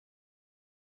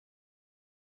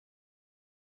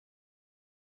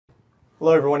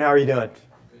Hello, everyone. How are you doing?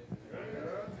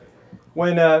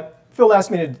 When Phil asked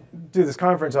me to do this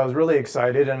conference, I was really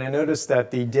excited, and I noticed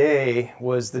that the day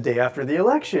was the day after the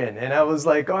election. And I was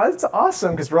like, oh, that's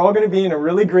awesome, because we're all going to be in a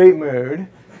really great mood.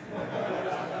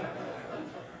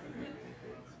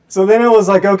 So then I was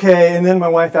like, okay, and then my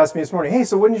wife asked me this morning, hey,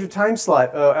 so when is your time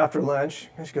slot after lunch?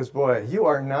 And she goes, boy, you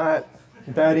are not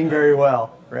batting very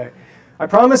well, right? I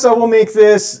promise I will make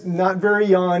this not very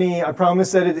yawny. I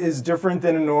promise that it is different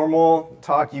than a normal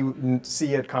talk you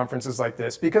see at conferences like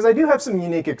this, because I do have some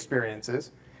unique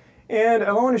experiences. And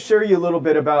I want to share you a little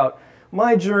bit about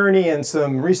my journey and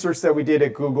some research that we did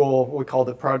at Google. We called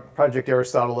it Project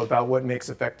Aristotle, about what makes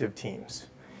effective teams.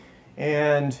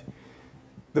 And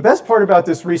the best part about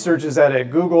this research is that at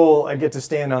Google, I get to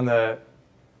stand on the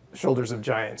shoulders of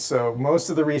giants. So most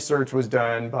of the research was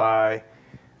done by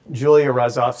Julia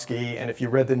Rozovsky, and if you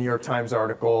read the New York Times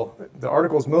article, the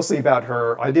article is mostly about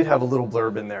her. I did have a little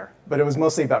blurb in there, but it was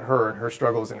mostly about her and her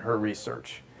struggles and her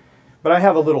research. But I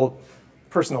have a little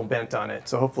personal bent on it,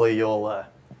 so hopefully you'll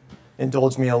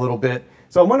indulge me a little bit.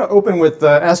 So I want to open with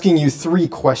asking you 3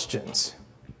 questions.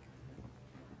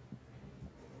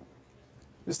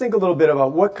 Just think a little bit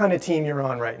about what kind of team you're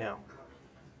on right now.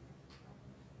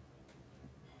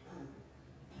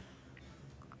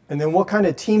 And then what kind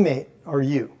of teammate are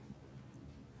you?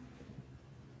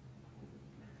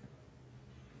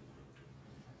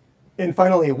 And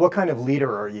finally, what kind of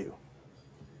leader are you?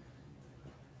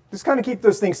 Just kind of keep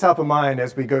those things top of mind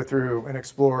as we go through and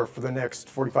explore for the next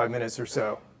 45 minutes or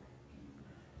so.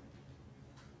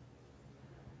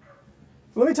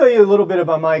 Let me tell you a little bit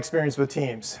about my experience with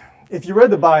teams. If you read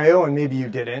the bio, and maybe you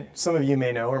didn't, some of you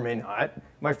may know or may not,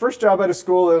 my first job out of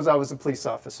school I was a police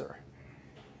officer.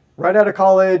 Right out of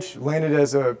college, landed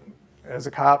as a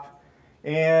cop,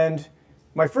 and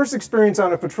my first experience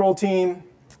on a patrol team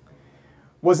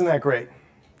wasn't that great.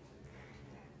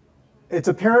 It's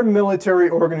a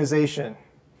paramilitary organization.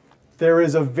 There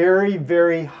is a very,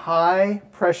 very high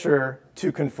pressure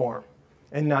to conform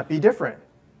and not be different.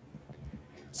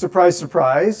 Surprise,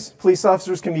 surprise, police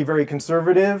officers can be very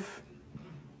conservative,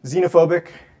 xenophobic,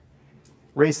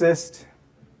 racist,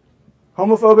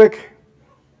 homophobic,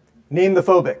 name the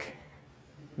phobic.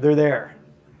 They're there.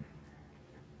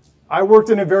 I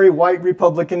worked in a very white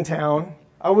Republican town.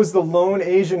 I was the lone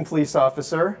Asian police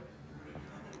officer,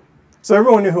 so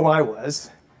everyone knew who I was.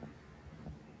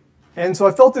 And so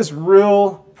I felt this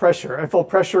real pressure. I felt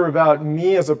pressure about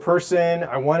me as a person.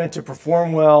 I wanted to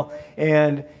perform well.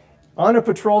 And on a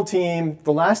patrol team,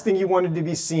 the last thing you wanted to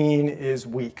be seen is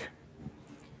weak.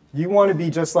 You want to be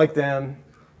just like them.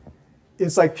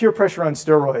 It's like peer pressure on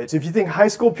steroids. If you think high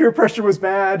school peer pressure was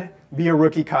bad, be a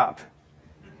rookie cop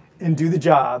and do the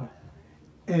job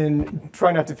and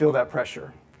try not to feel that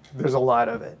pressure. There's a lot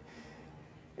of it.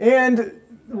 And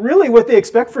really what they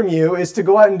expect from you is to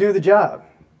go out and do the job.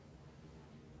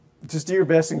 Just do your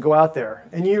best and go out there.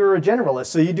 And you're a generalist,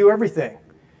 so you do everything.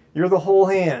 You're the whole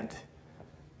hand.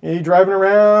 You're driving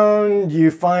around,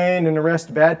 you find and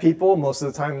arrest bad people. Most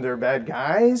of the time they're bad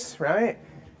guys, right?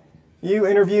 You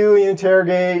interview, you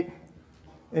interrogate,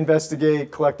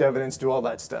 investigate, collect evidence, do all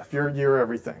that stuff. You're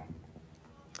everything.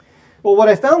 Well, what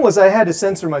I found was I had to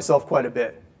censor myself quite a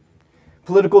bit.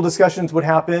 Political discussions would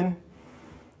happen.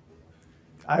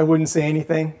 I wouldn't say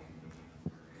anything.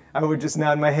 I would just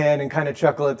nod my head and kind of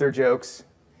chuckle at their jokes.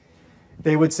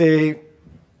 They would say,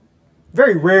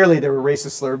 very rarely there were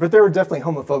racist slurs, but there were definitely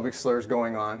homophobic slurs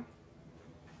going on.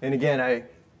 And again,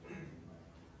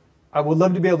 I would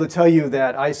love to be able to tell you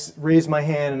that I raised my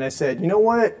hand and I said, you know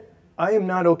what? I am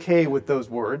not okay with those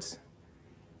words.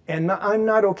 And I'm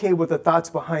not okay with the thoughts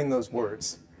behind those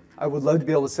words. I would love to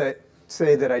be able to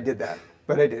say that I did that,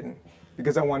 but I didn't,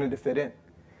 because I wanted to fit in.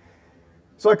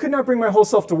 So I could not bring my whole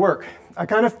self to work. I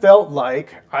kind of felt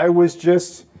like I was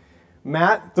just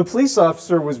Matt, the police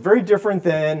officer, was very different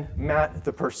than Matt,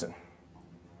 the person.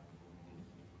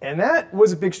 And that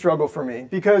was a big struggle for me,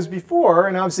 because before,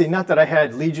 and obviously not that I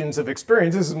had legions of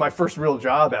experience, this is my first real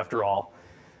job after all,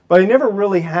 but I never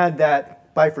really had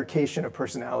that bifurcation of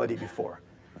personality before.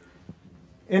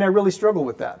 And I really struggled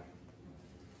with that.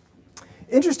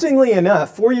 Interestingly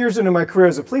enough, 4 years into my career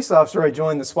as a police officer, I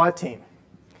joined the SWAT team.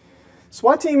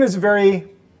 SWAT team is a very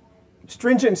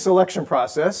stringent selection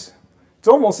process. It's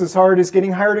almost as hard as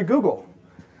getting hired at Google.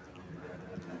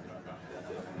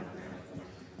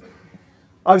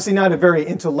 Obviously not a very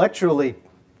intellectually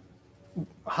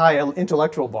high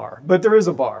intellectual bar, but there is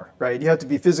a bar, right? You have to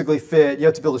be physically fit, you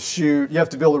have to be able to shoot, you have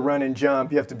to be able to run and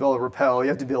jump, you have to be able to rappel, you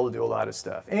have to be able to do a lot of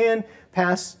stuff. And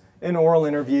pass an oral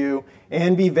interview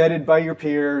and be vetted by your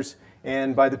peers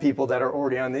and by the people that are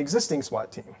already on the existing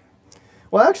SWAT team.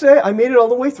 Well, actually, I made it all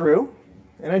the way through.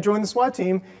 and I joined the SWAT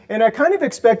team, and I kind of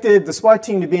expected the SWAT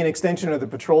team to be an extension of the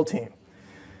patrol team.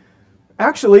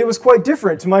 Actually, it was quite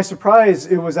different. To my surprise,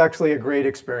 it was actually a great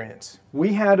experience.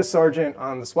 We had a sergeant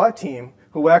on the SWAT team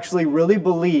who actually really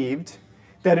believed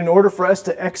that in order for us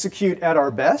to execute at our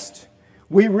best,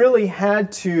 we really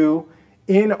had to,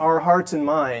 in our hearts and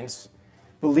minds,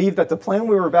 believe that the plan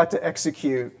we were about to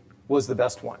execute was the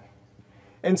best one.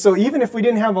 And so even if we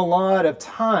didn't have a lot of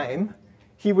time,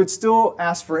 he would still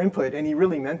ask for input, and he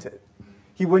really meant it.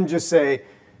 He wouldn't just say,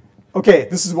 okay,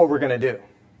 this is what we're going to do.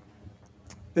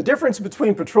 The difference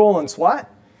between patrol and SWAT,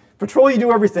 patrol you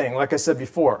do everything, like I said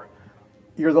before.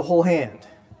 You're the whole hand.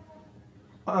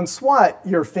 On SWAT,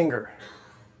 you're a finger.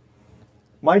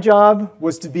 My job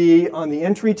was to be on the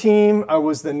entry team. I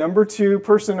was the number 2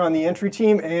 person on the entry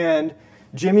team, and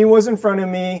Jimmy was in front of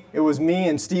me. It was me,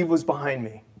 and Steve was behind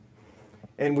me.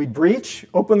 And we'd breach,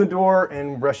 open the door,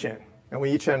 and rush in. And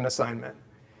we each had an assignment.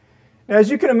 Now, as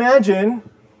you can imagine,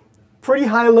 pretty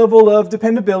high level of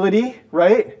dependability,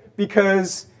 right?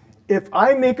 Because if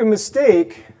I make a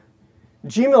mistake,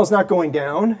 Gmail's not going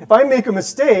down. If I make a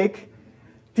mistake,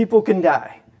 people can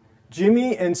die.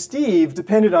 Jimmy and Steve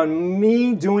depended on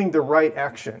me doing the right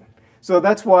action. So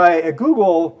that's why at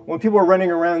Google, when people are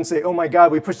running around and say, oh my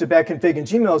God, we pushed a bad config and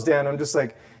Gmail's down, I'm just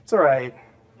like, it's all right.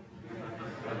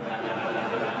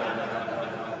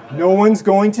 No one's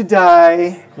going to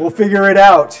die. We'll figure it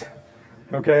out.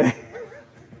 Okay?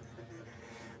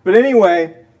 But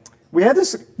anyway, we had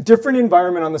this different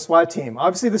environment on the SWAT team.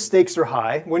 Obviously, the stakes are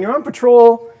high. When you're on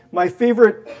patrol, my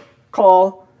favorite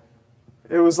call,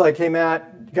 it was like, hey,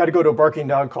 Matt, you got to go to a barking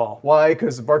dog call. Why?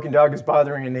 Because the barking dog is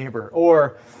bothering a neighbor.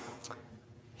 Or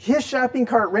his shopping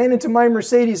cart ran into my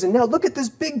Mercedes, and now look at this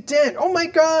big dent. Oh, my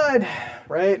God.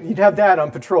 Right? You'd have that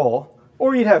on patrol.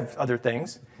 Or you'd have other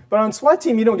things. But on SWAT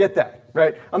team, you don't get that.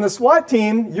 Right? On the SWAT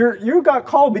team, you got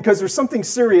called because there's something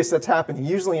serious that's happening,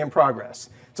 usually in progress.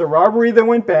 It's a robbery that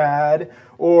went bad,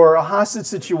 or a hostage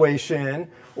situation,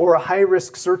 or a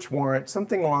high-risk search warrant,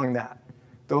 something along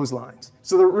those lines.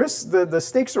 So the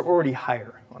stakes are already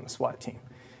higher on the SWAT team.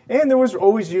 And there was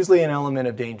always usually an element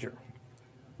of danger.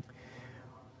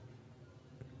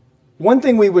 One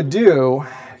thing we would do,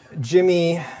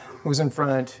 Jimmy was in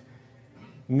front,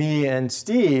 me and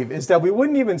Steve, is that we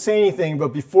wouldn't even say anything,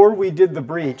 but before we did the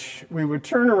breach, we would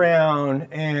turn around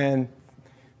and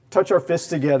touch our fists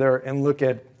together and look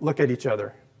at each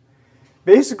other.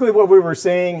 Basically what we were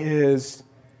saying is,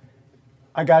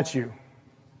 I got you.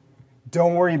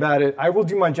 Don't worry about it. I will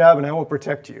do my job and I will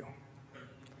protect you.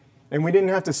 And we didn't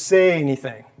have to say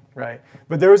anything, right?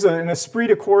 But there was an esprit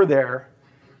de corps there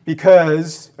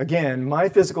because, again, my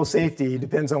physical safety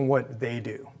depends on what they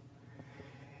do.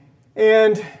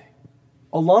 And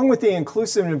along with the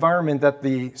inclusive environment that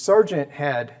the sergeant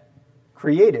had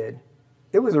created,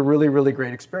 it was a really, really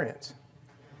great experience.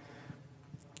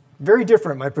 Very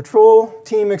different, my patrol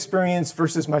team experience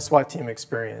versus my SWAT team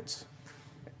experience.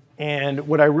 And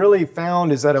what I really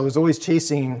found is that I was always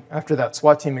chasing after that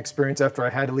SWAT team experience after I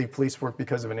had to leave police work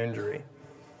because of an injury.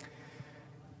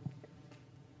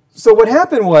 So what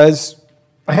happened was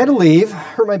I had to leave,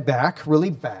 hurt my back really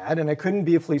bad, and I couldn't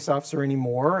be a police officer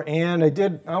anymore. And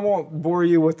I won't bore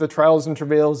you with the trials and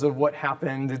travails of what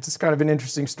happened. It's just kind of an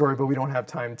interesting story, but we don't have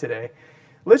time today.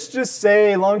 Let's just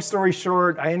say, long story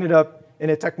short, I ended up in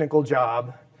a technical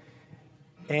job.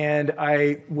 And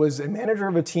I was a manager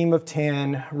of a team of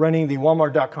 10 running the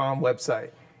Walmart.com website.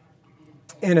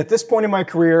 And at this point in my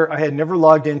career, I had never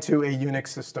logged into a Unix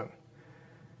system.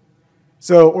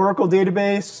 So Oracle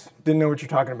database, didn't know what you're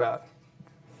talking about.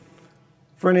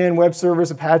 Front-end web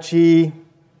servers, Apache,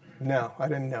 no, I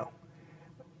didn't know.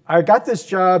 I got this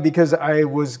job because I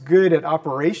was good at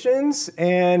operations,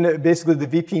 and basically the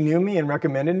VP knew me and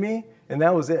recommended me, and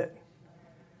that was it.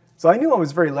 So I knew I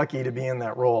was very lucky to be in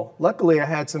that role. Luckily, I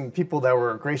had some people that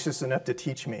were gracious enough to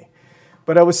teach me.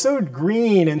 But I was so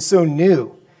green and so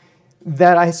new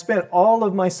that I spent all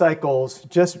of my cycles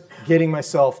just getting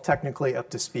myself technically up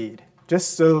to speed,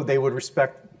 just so they would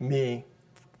respect me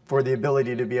for the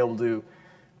ability to be able to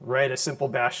write a simple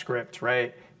bash script,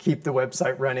 right? Keep the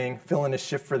website running, fill in a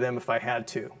shift for them if I had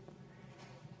to.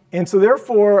 And so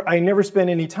therefore, I never spent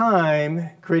any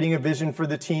time creating a vision for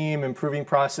the team, improving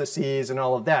processes, and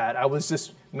all of that. I was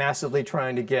just massively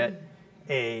trying to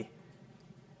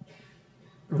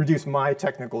reduce my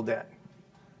technical debt,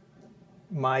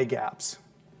 my gaps.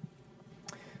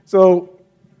 So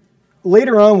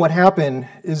later on, what happened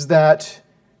is that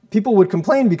people would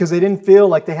complain because they didn't feel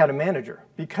like they had a manager,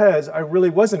 because I really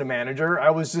wasn't a manager.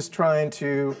 I was just trying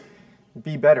to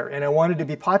be better. And I wanted to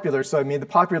be popular, so I made the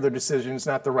popular decisions,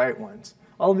 not the right ones.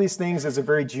 All of these things, as a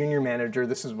very junior manager,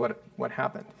 this is what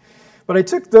happened. But I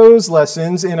took those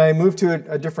lessons and I moved to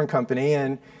a different company,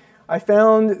 and I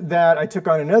found that I took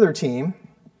on another team.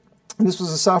 And this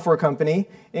was a software company,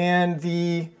 and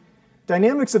the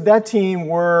dynamics of that team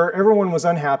were everyone was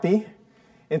unhappy,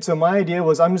 and so my idea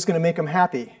was I'm just going to make them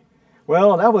happy.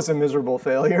 Well, that was a miserable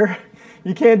failure.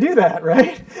 You can't do that,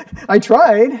 right? I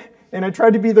tried, and I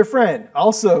tried to be their friend.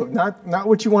 Also, not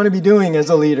what you want to be doing as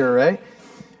a leader, right?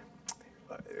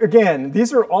 Again,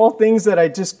 these are all things that I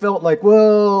just felt like,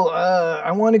 well,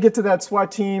 I want to get to that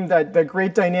SWAT team, that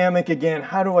great dynamic again.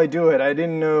 How do I do it? I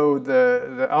didn't know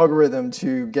the algorithm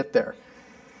to get there.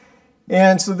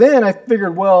 And so then I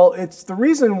figured, well, it's the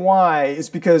reason why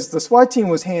is because the SWAT team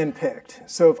was handpicked.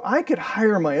 So if I could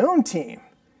hire my own team,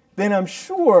 then I'm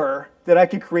sure that I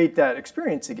could create that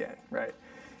experience again, right?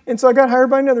 And so I got hired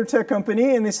by another tech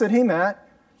company, and they said, hey, Matt,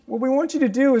 what we want you to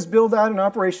do is build out an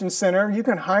operations center. You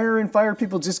can hire and fire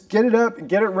people. Just get it up,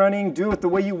 get it running, do it the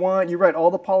way you want. You write all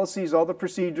the policies, all the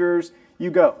procedures.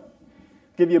 You go.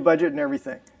 Give you a budget and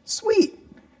everything. Sweet.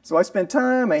 So I spent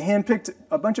time. I handpicked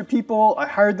a bunch of people. I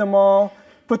hired them all,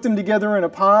 put them together in a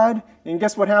pod, and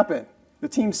guess what happened? The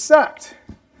team sucked,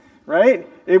 right?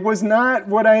 It was not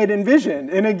what I had envisioned.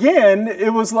 And again,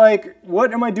 it was like,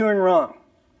 what am I doing wrong?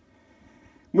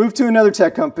 Moved to another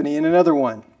tech company and another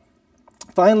one.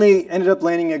 Finally ended up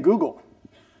landing at Google.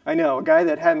 I know, a guy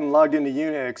that hadn't logged into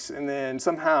Unix, and then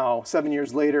somehow 7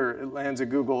 years later it lands at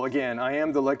Google. Again, I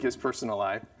am the luckiest person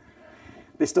alive.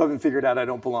 They still haven't figured out I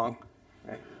don't belong.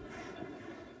 Right?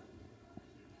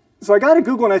 So I got to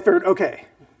Google and I figured, okay,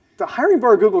 the hiring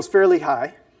bar at Google is fairly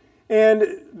high,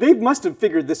 and they must have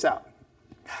figured this out.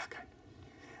 Okay.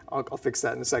 I'll fix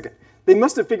that in a second. They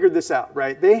must have figured this out,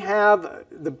 right? They have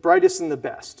the brightest and the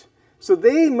best. So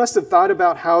they must have thought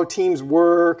about how teams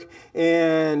work,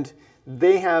 and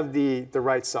they have the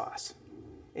right sauce.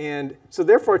 And so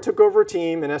therefore I took over a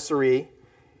team in SRE,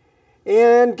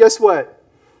 and guess what?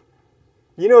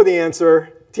 You know the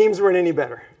answer. Teams weren't any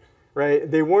better, right?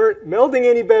 They weren't melding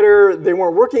any better. They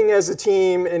weren't working as a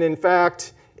team, and in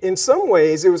fact, in some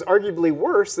ways, it was arguably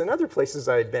worse than other places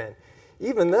I had been,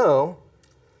 even though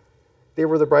they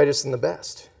were the brightest and the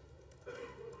best.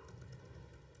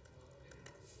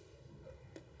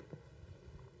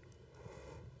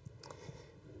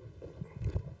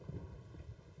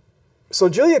 So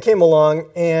Julia came along,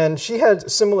 and she had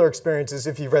similar experiences,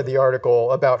 if you read the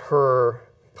article, about her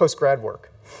post-grad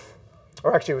work.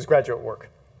 Or actually, it was graduate work.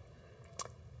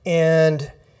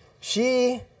 And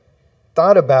she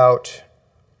thought about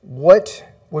what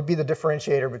would be the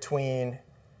differentiator between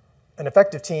an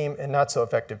effective team and not so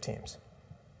effective teams.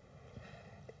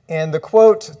 And the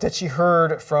quote that she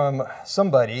heard from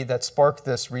somebody that sparked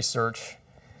this research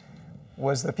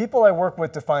was, "The people I work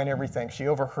with define everything." She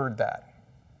overheard that.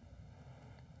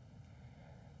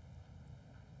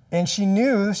 And she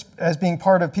knew, as being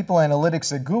part of people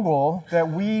analytics at Google,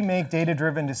 that we make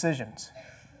data-driven decisions.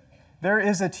 There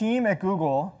is a team at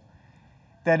Google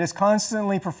that is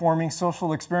constantly performing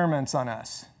social experiments on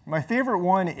us. My favorite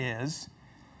one is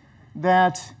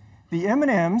that the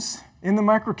M&Ms in the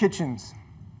micro kitchens,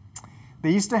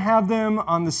 they used to have them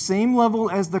on the same level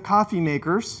as the coffee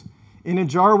makers in a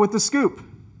jar with a scoop.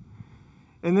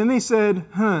 And then they said,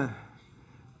 I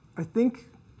think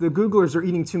the Googlers are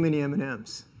eating too many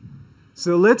M&Ms.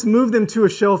 So let's move them to a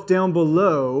shelf down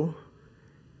below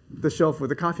the shelf with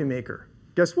the coffee maker.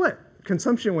 Guess what?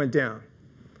 Consumption went down.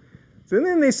 So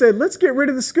then they said, let's get rid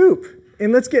of the scoop,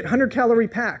 and let's get 100-calorie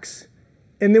packs,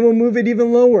 and then we'll move it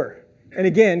even lower. And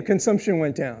again, consumption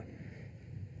went down.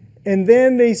 And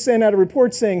then they sent out a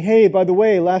report saying, hey, by the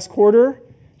way, last quarter,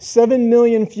 7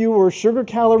 million fewer sugar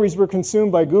calories were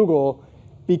consumed by Google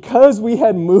because we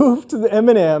had moved to the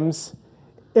M&Ms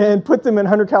and put them in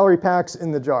 100-calorie packs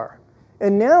in the jar.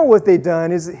 And now what they've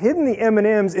done is hidden the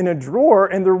M&Ms in a drawer,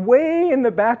 and they're way in the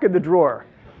back of the drawer.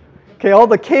 Okay, all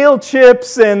the kale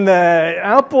chips and the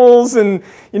apples and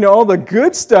all the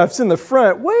good stuff's in the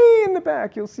front. Way in the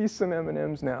back, you'll see some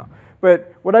M&Ms now.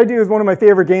 But what I do is one of my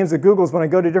favorite games at Google is when I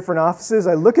go to different offices,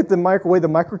 I look at the way the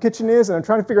micro kitchen is, and I'm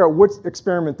trying to figure out which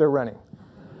experiment they're running.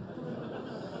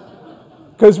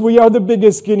 Because we are the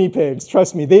biggest guinea pigs,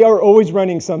 trust me. They are always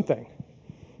running something.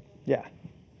 Yeah.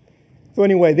 So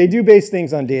anyway, they do base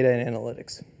things on data and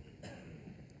analytics.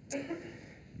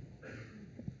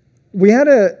 We had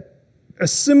a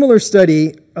similar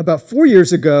study about 4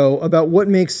 years ago about what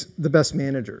makes the best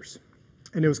managers.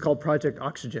 And it was called Project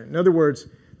Oxygen. In other words,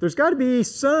 there's got to be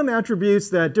some attributes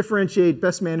that differentiate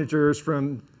best managers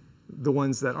from the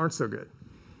ones that aren't so good.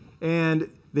 And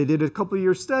they did a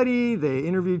couple-year study, they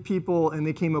interviewed people, and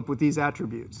they came up with these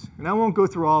attributes. And I won't go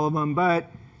through all of them,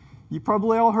 but you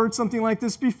probably all heard something like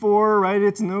this before, right?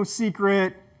 It's no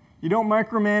secret. You don't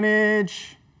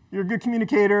micromanage. You're a good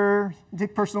communicator. You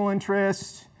take personal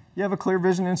interest. You have a clear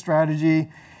vision and strategy.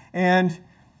 And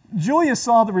Julia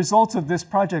saw the results of this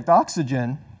Project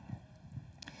Oxygen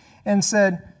and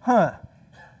said,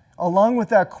 along with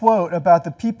that quote about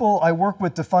the people I work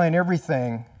with define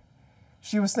everything,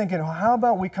 she was thinking, well, how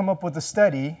about we come up with a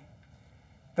study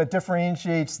that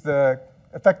differentiates the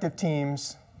effective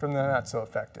teams from the not so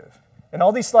effective. And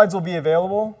all these slides will be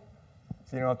available,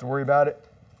 so you don't have to worry about it.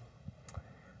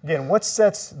 Again, what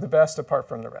sets the best apart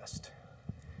from the rest?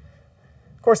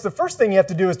 Of course, the first thing you have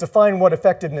to do is define what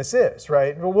effectiveness is,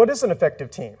 right? Well, what is an effective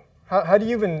team? How do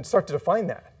you even start to define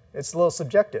that? It's a little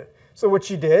subjective. So what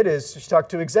she did is she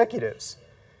talked to executives.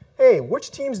 Hey,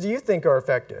 which teams do you think are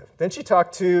effective? Then she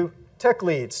talked to tech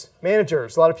leads,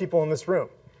 managers, a lot of people in this room.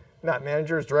 Not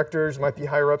managers, directors, might be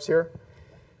higher ups here,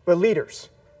 but leaders.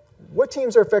 What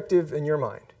teams are effective in your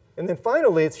mind? And then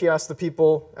finally, she asked the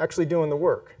people actually doing the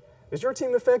work. Is your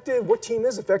team effective? What team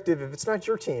is effective if it's not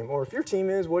your team? Or if your team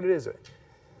is, what is it?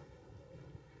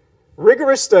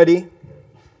 Rigorous study.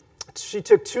 She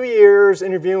took 2 years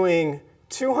interviewing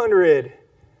 200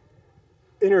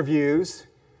 interviews.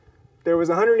 There was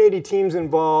 180 teams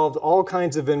involved, all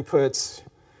kinds of inputs.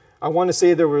 I want to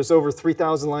say there was over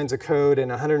 3,000 lines of code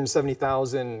and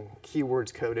 170,000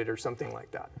 keywords coded or something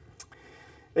like that.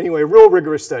 Anyway, real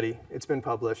rigorous study. It's been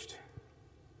published.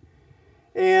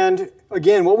 And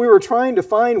again, what we were trying to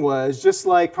find was, just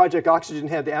like Project Oxygen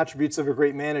had the attributes of a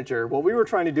great manager, what we were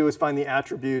trying to do is find the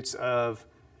attributes of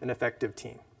an effective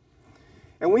team.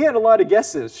 And we had a lot of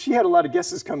guesses. She had a lot of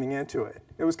guesses coming into it.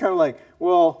 It was kind of like,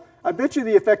 well, I bet you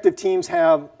the effective teams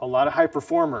have a lot of high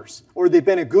performers, or they've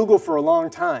been at Google for a long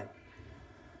time,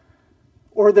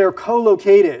 or they're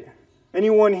co-located.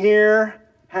 Anyone here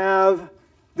have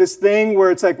this thing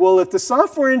where it's like, well, if the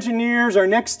software engineers are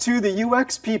next to the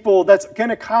UX people, that's going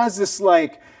to cause this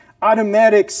like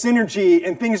automatic synergy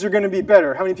and things are going to be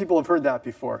better. How many people have heard that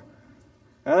before?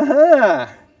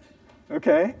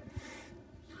 Okay.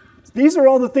 These are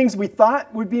all the things we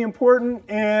thought would be important,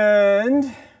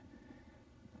 and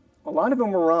a lot of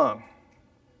them were wrong.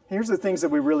 Here's the things that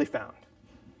we really found.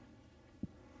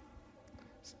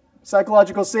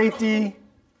 Psychological safety,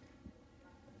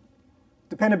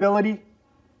 dependability,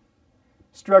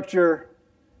 structure,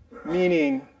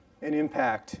 meaning, and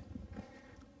impact.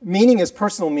 Meaning is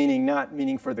personal meaning, not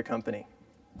meaning for the company.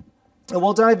 And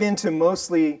we'll dive into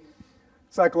mostly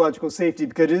psychological safety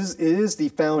because it is the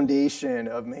foundation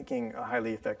of making a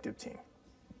highly effective team.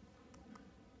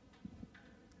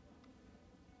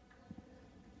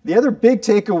 The other big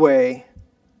takeaway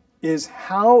is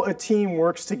how a team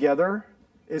works together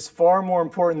is far more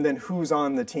important than who's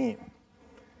on the team.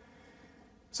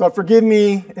 So forgive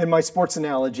me in my sports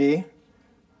analogy.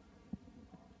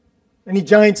 Any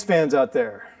Giants fans out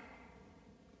there?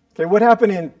 Okay, what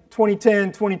happened in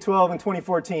 2010, 2012, and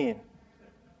 2014?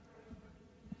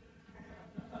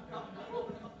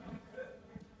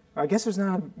 I guess it's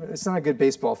not a good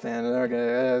baseball fan.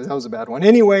 Okay, that was a bad one.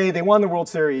 Anyway, they won the World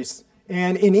Series.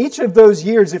 And in each of those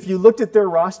years, if you looked at their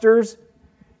rosters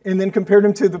and then compared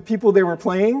them to the people they were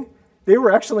playing, they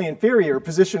were actually inferior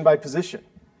position by position.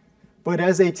 But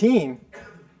as a team,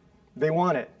 they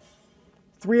won it.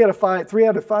 3 out of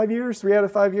 5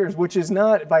 years, which is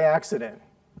not by accident,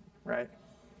 right?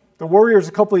 The Warriors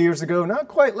a couple of years ago, not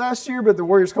quite last year, but the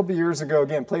Warriors a couple of years ago,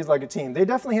 again, played like a team. They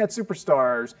definitely had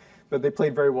superstars, but they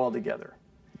played very well together.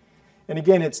 And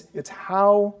again, it's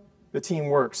how the team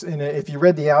works. And if you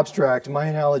read the abstract, my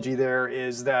analogy there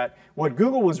is that what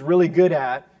Google was really good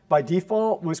at by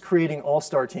default was creating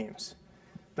all-star teams.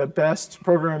 The best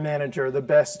program manager, the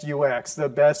best UX, the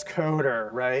best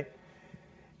coder, right?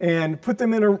 And put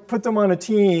them on a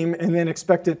team and then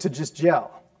expect it to just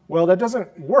gel. Well, that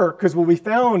doesn't work because what we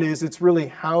found is it's really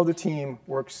how the team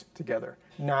works together,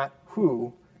 not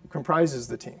who comprises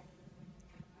the team.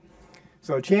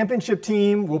 So a championship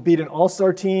team will beat an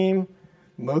all-star team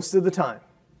most of the time.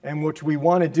 And what we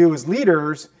want to do as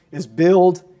leaders is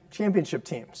build championship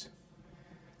teams.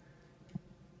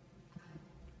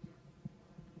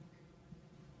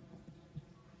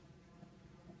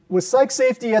 With psych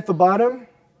safety at the bottom,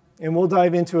 and we'll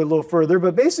dive into it a little further,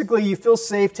 but basically you feel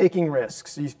safe taking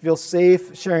risks. You feel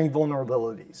safe sharing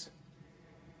vulnerabilities.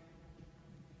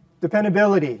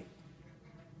 Dependability.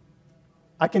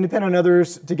 I can depend on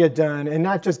others to get done, and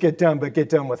not just get done, but get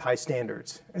done with high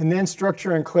standards. And then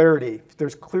structure and clarity.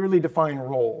 There's clearly defined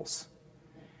roles.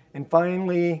 And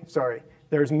finally,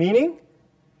 there's meaning,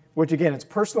 which again, it's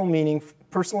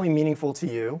personally meaningful to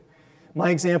you. My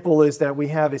example is that we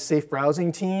have a safe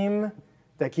browsing team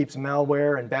that keeps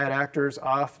malware and bad actors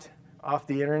off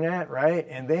the internet, right?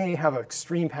 And they have an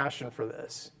extreme passion for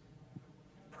this.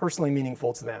 personally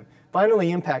meaningful to them. Finally,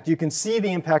 impact. You can see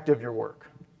the impact of your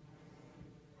work.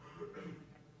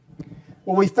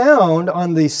 What we found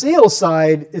on the sales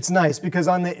side, it's nice because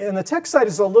on the tech side,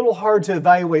 it's a little hard to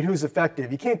evaluate who's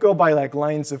effective. You can't go by like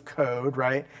lines of code,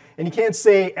 right? And you can't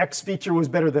say X feature was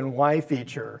better than Y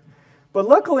feature. But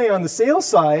luckily on the sales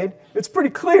side, it's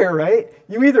pretty clear, right?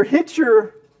 You either hit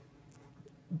your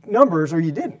numbers or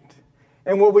you didn't.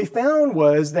 And what we found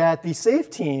was that the safe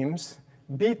teams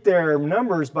beat their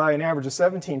numbers by an average of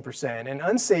 17%, and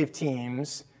unsafe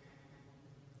teams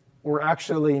were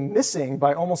actually missing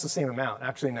by almost the same amount,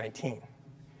 actually 19.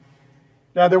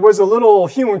 Now, there was a little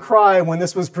hue and cry when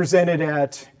this was presented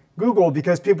at Google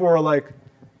because people were like,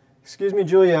 excuse me,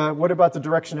 Julia, what about the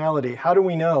directionality? How do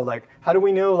we know?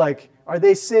 Are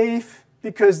they safe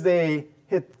because they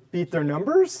beat their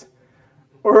numbers?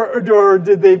 Or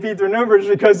did they beat their numbers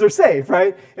because they're safe,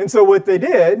 right? And so what they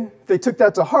did, they took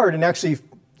that to heart and actually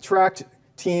tracked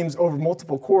teams over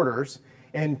multiple quarters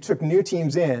and took new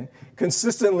teams in.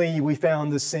 Consistently, we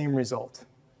found the same result.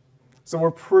 So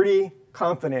we're pretty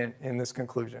confident in this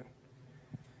conclusion.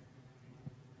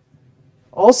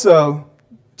 Also,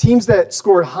 teams that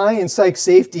scored high in psych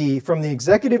safety from the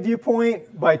executive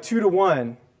viewpoint by 2 to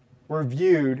 1 were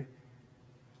viewed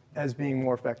as being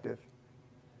more effective.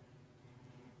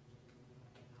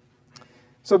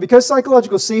 So because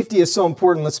psychological safety is so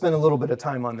important, let's spend a little bit of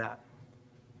time on that.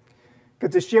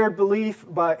 It's a shared belief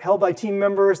held by team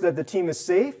members that the team is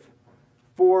safe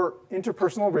for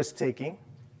interpersonal risk-taking.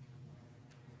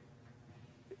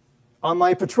 On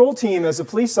my patrol team as a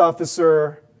police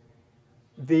officer,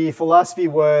 the philosophy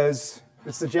was,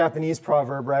 it's the Japanese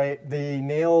proverb, right? The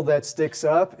nail that sticks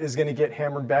up is going to get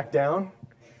hammered back down.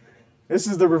 This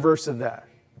is the reverse of that,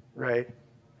 right?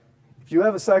 If you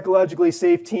have a psychologically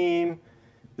safe team,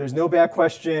 there's no bad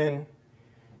question.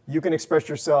 You can express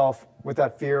yourself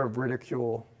without fear of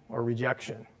ridicule or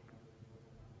rejection.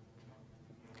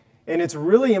 And it's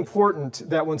really important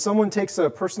that when someone takes a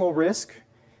personal risk,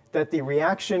 that the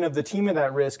reaction of the team of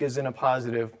that risk is in a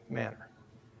positive manner.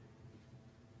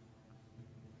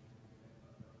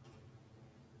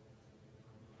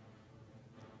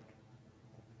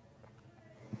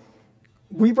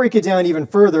 We break it down even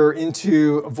further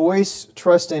into voice,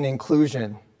 trust, and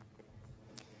inclusion.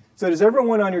 So does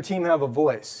everyone on your team have a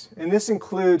voice? And this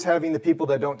includes having the people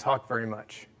that don't talk very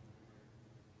much.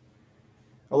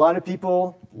 A lot of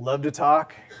people love to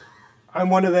talk.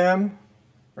 I'm one of them,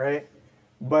 right?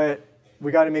 But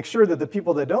we got to make sure that the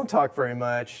people that don't talk very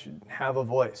much have a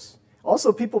voice.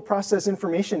 Also, people process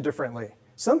information differently.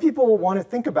 Some people want to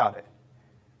think about it.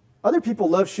 Other people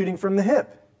love shooting from the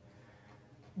hip.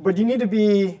 But you need to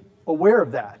be aware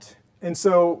of that. And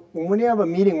so when we have a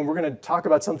meeting when we're going to talk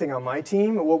about something on my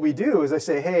team, what we do is I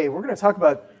say, hey, we're going to talk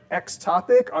about X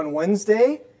topic on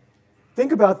Wednesday.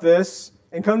 Think about this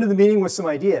and come to the meeting with some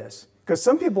ideas. Because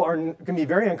some people can be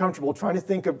very uncomfortable trying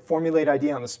to formulate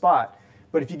idea on the spot.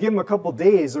 But if you give them a couple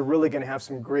days, they're really going to have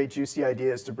some great juicy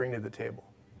ideas to bring to the table.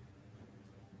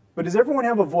 But does everyone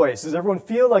have a voice? Does everyone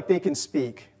feel like they can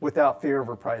speak without fear of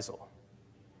reprisal?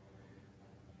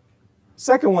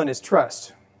 Second one is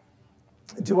trust.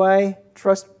 Do I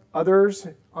trust others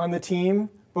on the team,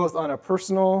 both on a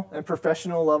personal and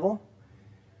professional level?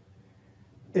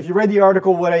 If you read the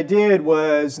article, what I did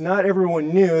was not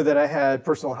everyone knew that I had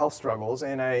personal health struggles,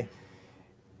 and I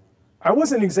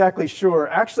wasn't exactly sure.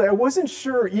 Actually, I wasn't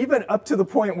sure even up to the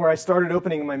point where I started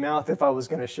opening my mouth if I was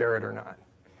going to share it or not.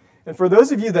 And for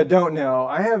those of you that don't know,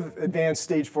 I have advanced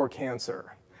stage 4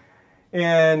 cancer.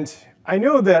 And I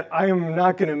know that I am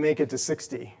not going to make it to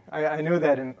 60. I know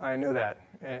that, and I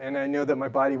know that my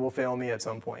body will fail me at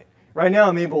some point. Right now,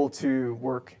 I'm able to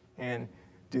work and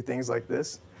do things like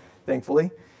this, thankfully.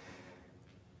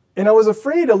 And I was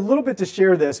afraid a little bit to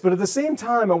share this, but at the same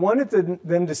time, I wanted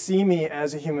them to see me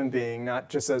as a human being, not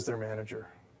just as their manager.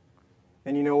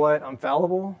 And you know what? I'm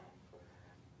fallible.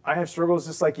 I have struggles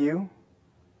just like you,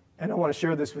 and I want to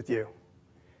share this with you.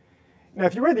 Now,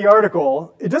 if you read the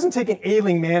article, it doesn't take an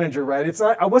ailing manager, right? It's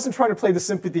not. I wasn't trying to play the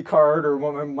sympathy card, or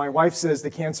what my wife says, the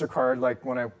cancer card, like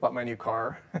when I bought my new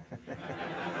car.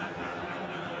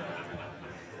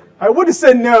 I would have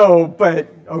said no, but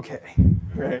okay,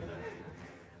 right?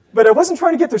 But I wasn't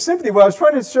trying to get their sympathy. What I was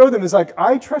trying to show them is like,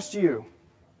 I trust you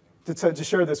to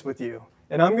share this with you,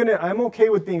 and I'm okay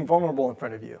with being vulnerable in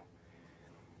front of you.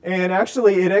 And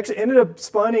actually, it ended up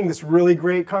spawning this really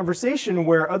great conversation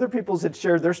where other people had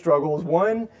shared their struggles.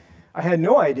 One, I had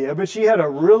no idea, but she had a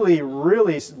really,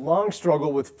 really long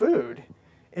struggle with food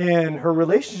and her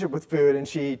relationship with food, and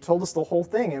she told us the whole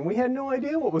thing, and we had no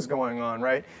idea what was going on,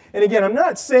 right? And again, I'm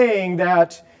not saying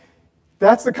that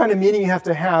That's the kind of meeting you have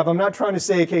to have. I'm not trying to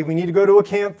say, okay, we need to go to a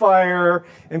campfire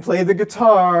and play the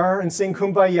guitar and sing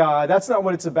Kumbaya. That's not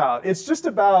what it's about. It's just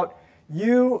about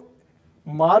you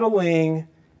modeling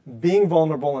being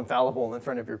vulnerable and fallible in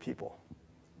front of your people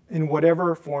in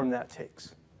whatever form that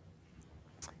takes.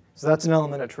 So that's an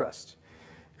element of trust.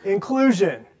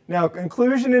 Inclusion. Now,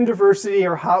 inclusion and diversity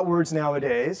are hot words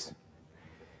nowadays.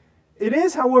 It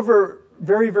is, however,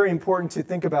 very, very important to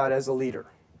think about as a leader.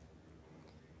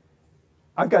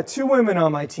 I've got 2 women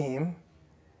on my team,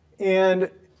 and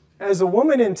as a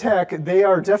woman in tech, they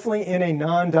are definitely in a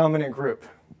non-dominant group.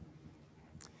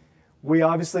 We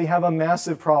obviously have a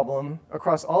massive problem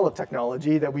across all of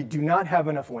technology that we do not have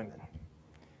enough women.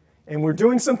 And we're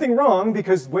doing something wrong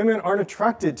because women aren't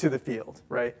attracted to the field,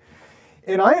 right?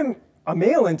 And I am a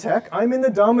male in tech. I'm in the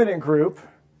dominant group.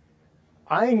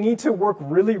 I need to work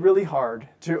really, really hard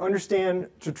to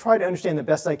try to understand the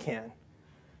best I can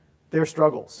their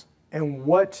struggles and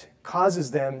what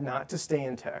causes them not to stay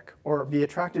in tech or be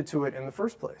attracted to it in the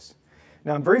first place.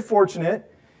 Now, I'm very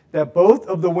fortunate that both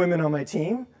of the women on my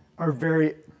team are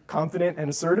very confident and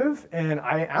assertive, and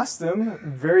I asked them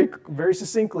very, very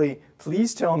succinctly,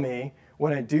 please tell me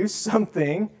when I do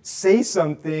something, say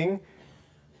something,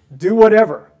 do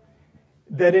whatever,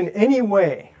 that in any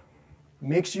way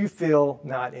makes you feel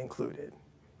not included.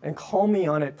 And call me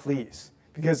on it, please.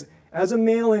 Because as a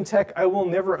male in tech, I will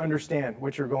never understand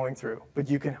what you're going through, but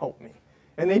you can help me.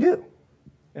 And they do,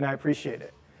 and I appreciate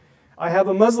it. I have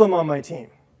a Muslim on my team.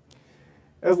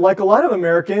 Like a lot of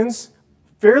Americans,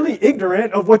 fairly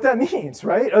ignorant of what that means,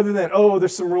 right? Other than, oh,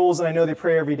 there's some rules and I know they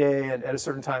pray every day at a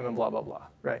certain time and blah, blah, blah,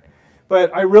 right?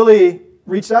 But I really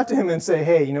reached out to him and say,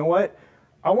 hey, you know what?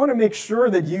 I want to make sure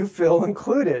that you feel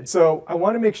included. So I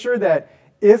want to make sure that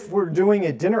if we're doing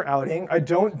a dinner outing, I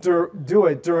don't do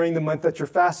it during the month that you're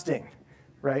fasting,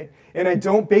 right? And I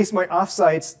don't base my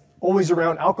offsites always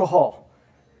around alcohol.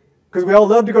 Because we all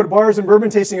love to go to bars and bourbon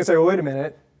tasting and say, well, wait a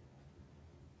minute.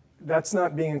 That's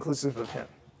not being inclusive of him.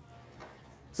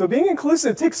 So being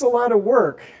inclusive takes a lot of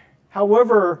work.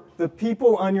 However, the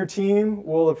people on your team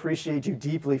will appreciate you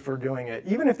deeply for doing it.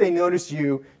 Even if they notice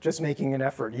you just making an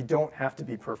effort, you don't have to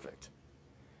be perfect.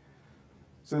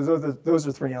 So those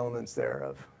are 3 elements there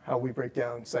of how we break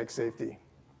down psych safety.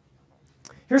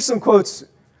 Here's some quotes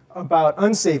about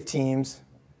unsafe teams.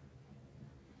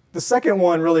 The second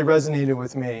one really resonated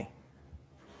with me.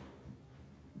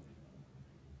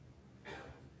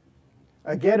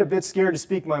 I get a bit scared to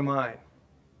speak my mind.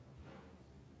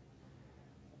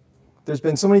 There's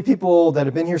been so many people that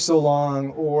have been here so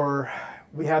long, or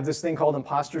we have this thing called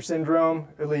imposter syndrome.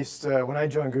 At least when I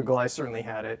joined Google, I certainly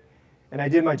had it. And I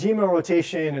did my Gmail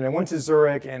rotation, and I went to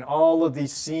Zurich, and all of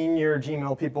these senior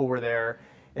Gmail people were there.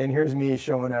 And here's me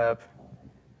showing up.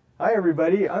 Hi,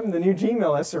 everybody. I'm the new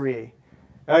Gmail SRE.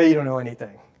 Oh, you don't know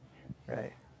anything,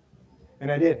 right?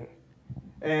 And I didn't.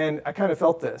 And I kind of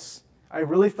felt this. I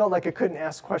really felt like I couldn't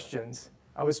ask questions.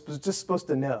 I was just supposed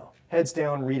to know. Heads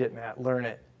down, read it, Matt, learn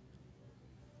it.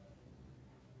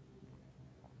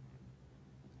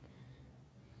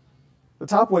 The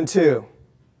top one, too.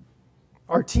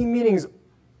 Our team meetings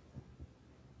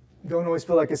don't always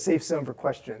feel like a safe zone for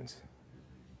questions.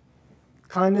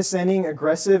 Condescending,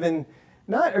 aggressive, and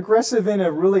not aggressive in a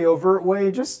really overt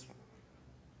way, just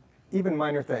even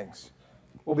minor things.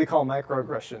 What we call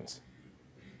microaggressions.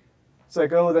 It's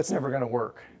like, oh, that's never going to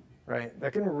work, right?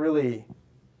 That can really,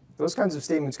 those kinds of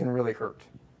statements can really hurt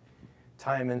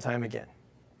time and time again.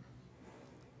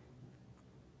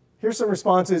 Here's some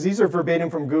responses. These are verbatim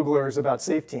from Googlers about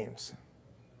safe teams.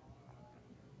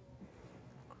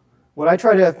 What I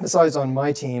try to emphasize on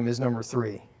my team is number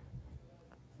 3.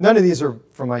 None of these are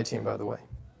from my team, by the way.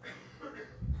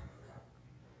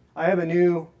 I have a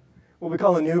new, what we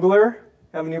call a noogler.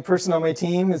 I have a new person on my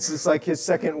team. It's just like his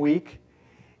second week.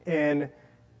 And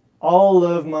all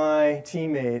of my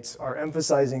teammates are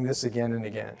emphasizing this again and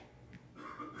again.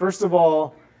 First of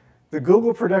all, the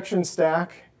Google production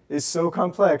stack is so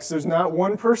complex. There's not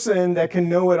one person that can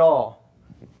know it all,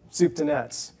 soup to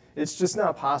nuts. It's just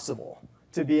not possible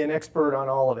to be an expert on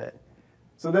all of it.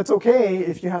 So that's okay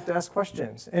if you have to ask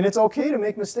questions. And it's okay to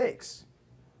make mistakes.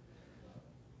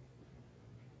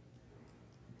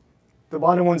 The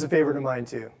bottom one's a favorite of mine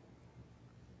too,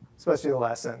 especially the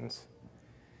last sentence.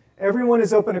 Everyone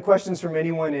is open to questions from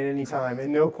anyone at any time,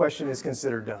 and no question is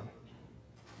considered dumb.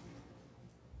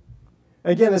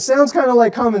 Again, it sounds kind of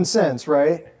like common sense,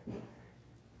 right?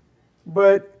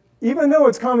 But even though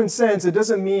it's common sense, it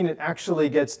doesn't mean it actually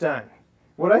gets done.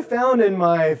 What I found in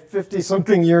my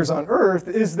 50-something years on Earth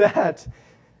is that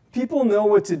people know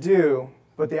what to do,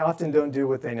 but they often don't do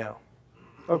what they know.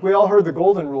 Look, we all heard the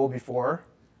golden rule before,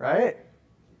 right?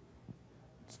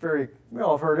 We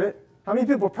all have heard it. How many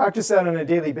people practice that on a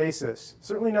daily basis?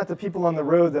 Certainly not the people on the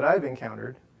road that I've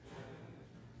encountered.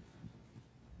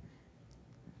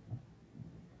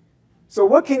 So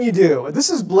what can you do? This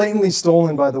is blatantly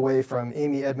stolen, by the way, from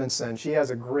Amy Edmondson. She has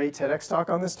a great TEDx talk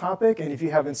on this topic, and if you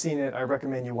haven't seen it, I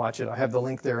recommend you watch it. I have the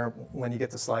link there when you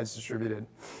get the slides distributed.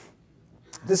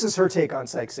 This is her take on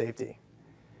psych safety.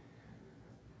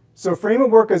 So frame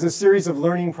of work as a series of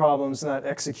learning problems, not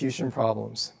execution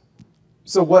problems.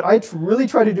 So what I really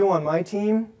try to do on my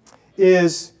team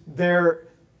is there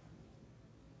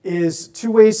is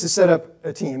two ways to set up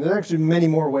a team. There's actually many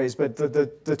more ways, but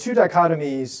the two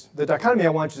dichotomies, the dichotomy I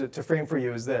want you to frame for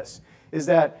you is this, is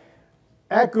that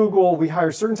at Google, we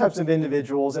hire certain types of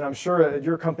individuals, and I'm sure at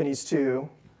your companies too.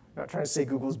 I'm not trying to say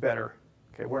Google's better.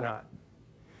 Okay, we're not.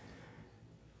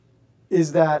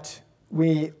 Is that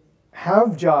we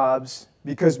have jobs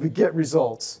because we get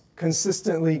results,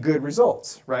 consistently good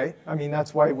results, right? I mean,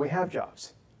 that's why we have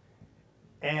jobs.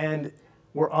 And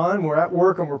we're at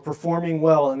work, and we're performing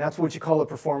well, and that's what you call a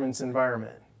performance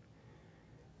environment.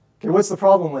 Okay, what's the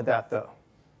problem with that, though?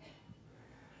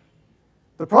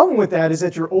 The problem with that is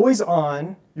that you're always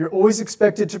on, you're always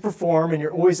expected to perform, and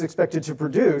you're always expected to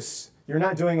produce. You're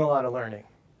not doing a lot of learning.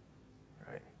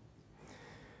 Right?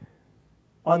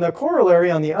 On the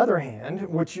corollary, on the other hand,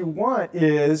 what you want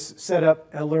is set up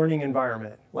a learning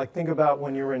environment. Like think about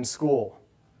when you were in school,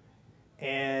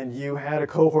 and you had a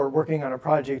cohort working on a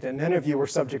project, and none of you were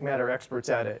subject matter experts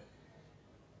at it.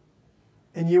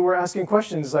 And you were asking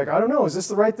questions like, I don't know, is this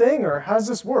the right thing? Or how does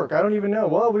this work? I don't even know.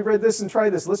 Well, we read this and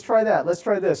tried this. Let's try that. Let's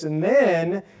try this. And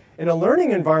then in a learning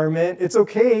environment, it's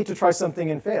okay to try something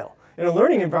and fail. In a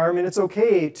learning environment, it's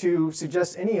okay to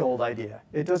suggest any old idea.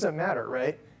 It doesn't matter,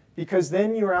 right? Because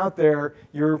then you're out there,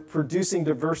 you're producing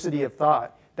diversity of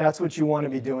thought. That's what you want to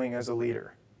be doing as a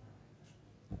leader.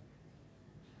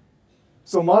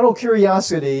 So model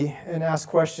curiosity and ask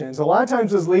questions. A lot of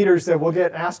times as leaders that we'll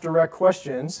get asked direct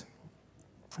questions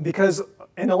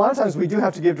and a lot of times we do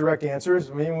have to give direct answers.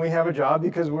 I mean, we have a job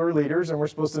because we're leaders and we're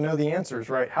supposed to know the answers,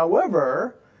 right?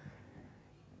 However,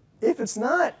 if it's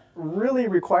not really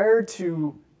required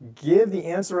to give the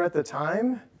answer at the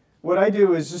time, what I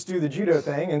do is just do the judo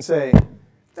thing and say,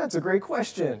 that's a great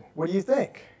question. What do you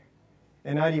think?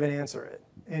 And not even answer it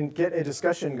and get a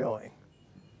discussion going.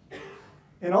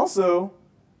 And also,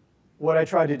 what I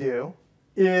try to do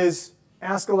is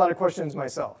ask a lot of questions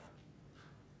myself.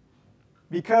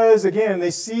 Because, again,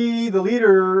 they see the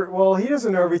leader, well, he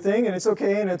doesn't know everything, and it's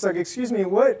okay, and it's like, excuse me,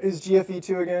 what is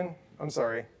GFE2 again? I'm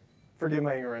sorry. Forgive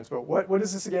my ignorance, but what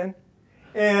is this again?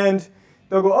 And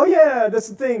they'll go, oh, yeah, that's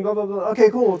the thing, blah, blah, blah. Okay,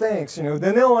 cool, thanks. Then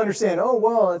they'll understand, oh,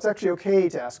 well, it's actually okay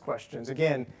to ask questions.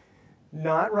 Again,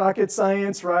 not rocket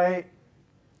science, right?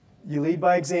 You lead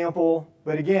by example,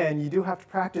 but again, you do have to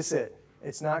practice it.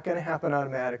 It's not going to happen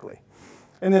automatically.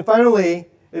 And then finally,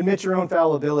 admit your own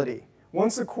fallibility.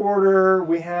 Once a quarter,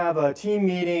 we have a team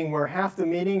meeting where half the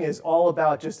meeting is all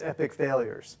about just epic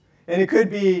failures. And it could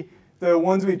be the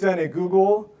ones we've done at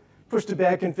Google, push to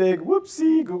bad config,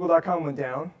 whoopsie, google.com went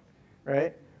down,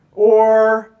 right?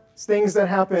 Or things that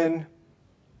happen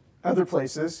other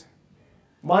places.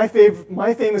 My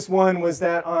famous one was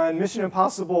that on Mission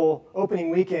Impossible opening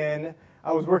weekend,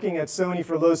 I was working at Sony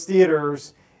for Lowe's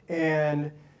Theaters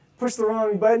and pushed the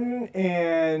wrong button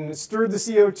and stirred the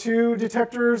CO2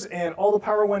 detectors, and all the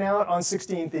power went out on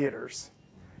 16 theaters.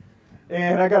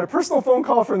 And I got a personal phone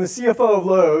call from the CFO of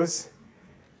Lowe's.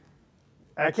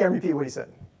 I can't repeat what he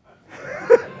said.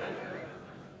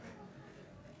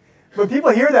 But people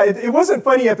hear that. It wasn't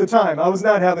funny at the time. I was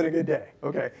not having a good day,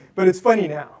 okay? But it's funny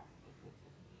now.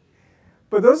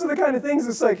 But those are the kind of things,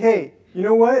 it's like, hey, you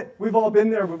know what? We've all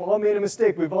been there. We've all made a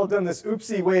mistake. We've all done this.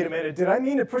 Oopsie, wait a minute. Did I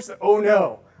mean to push the, oh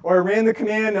no. Or I ran the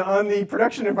command on the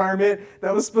production environment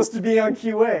that was supposed to be on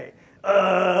QA.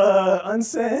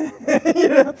 Unsend.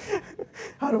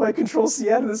 How do I control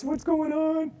C out of this? What's going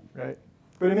on? Right.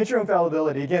 But admit your own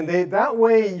fallibility. Again, that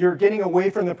way you're getting away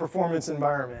from the performance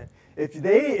environment. If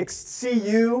they see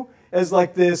you as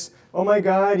like this, oh my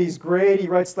God, he's great. He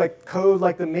writes like code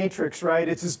like the Matrix, right?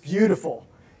 It's just beautiful.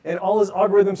 And all his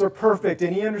algorithms are perfect,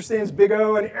 and he understands big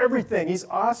O and everything. He's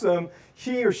awesome.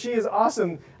 He or she is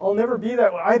awesome. I'll never be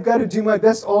that way. I've got to do my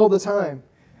best all the time.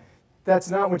 That's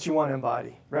not what you want to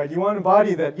embody, right? You want to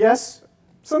embody that, yes,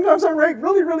 sometimes I write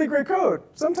really, really great code.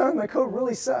 Sometimes my code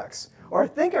really sucks. Or I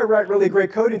think I write really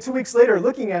great code, and 2 weeks later,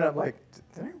 looking at it, I'm like,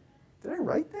 did I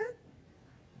write that?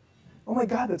 Oh my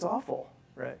God, that's awful,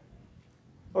 right?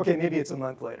 Okay, maybe it's a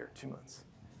month later, 2 months.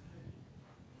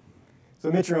 So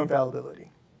admit your own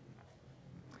fallibility.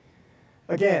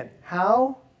 Again,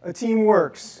 how a team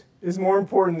works is more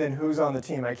important than who's on the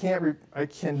team. I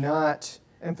cannot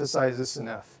emphasize this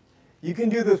enough. You can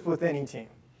do this with any team.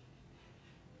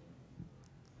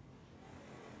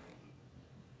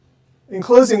 In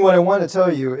closing, what I want to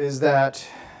tell you is that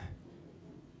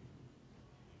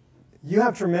you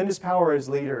have tremendous power as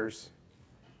leaders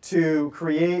to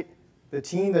create the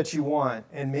team that you want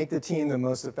and make the team the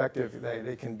most effective that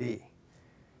it can be.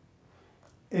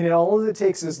 And all it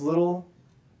takes is little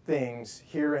things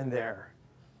here and there.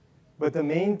 But the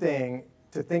main thing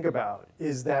to think about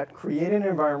is that create an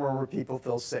environment where people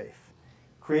feel safe.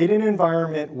 Create an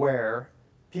environment where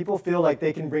people feel like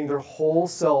they can bring their whole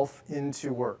self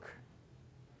into work.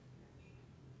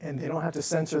 And they don't have to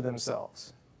censor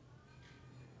themselves.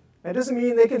 That doesn't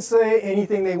mean they can say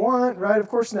anything they want, right? Of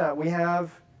course not. We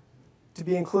have to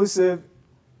be inclusive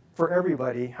for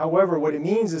everybody. However, what it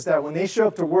means is that when they show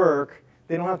up to work,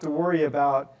 they don't have to worry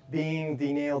about being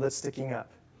the nail that's sticking up.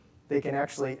 They can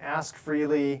actually ask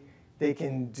freely. They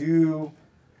can do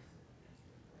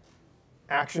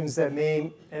actions that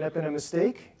may end up in a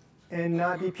mistake and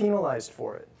not be penalized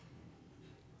for it.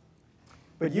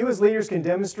 But you as leaders can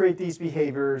demonstrate these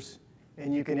behaviors,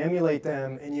 and you can emulate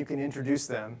them, and you can introduce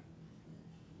them.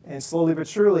 And slowly but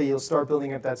surely, you'll start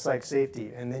building up that psych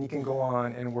safety, and then you can go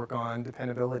on and work on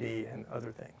dependability and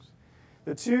other things.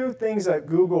 The two things at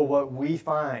Google, what we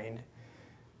find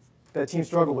that teams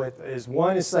struggle with is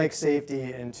one is psych safety,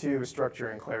 and two is structure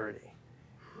and clarity.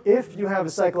 If you have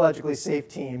a psychologically safe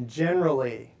team,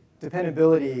 generally,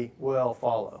 dependability will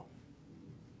follow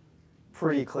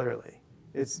pretty clearly.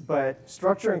 But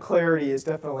structure and clarity is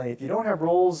definitely, if you don't have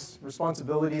roles,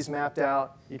 responsibilities mapped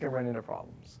out, you can run into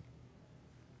problems.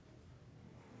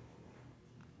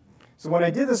 So when I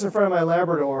did this in front of my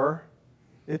Labrador,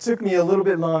 it took me a little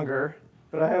bit longer,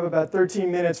 but I have about 13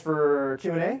 minutes for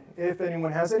Q&A, if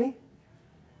anyone has any.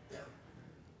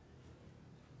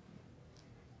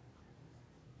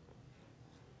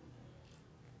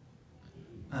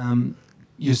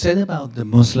 You said about the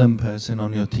Muslim person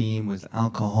on your team with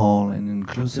alcohol and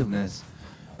inclusiveness.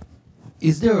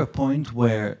 Is there a point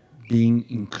where being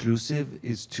inclusive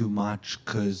is too much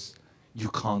because you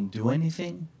can't do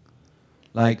anything?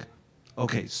 Like,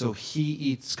 okay, so he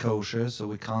eats kosher, so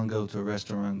we can't go to a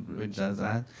restaurant which does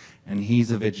that, and he's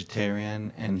a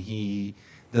vegetarian, and he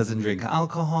doesn't drink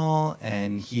alcohol,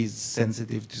 and he's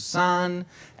sensitive to sun,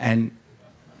 and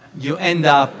you end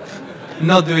up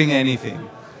not doing anything.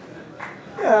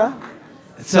 Yeah.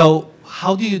 So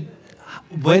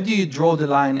where do you draw the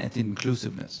line at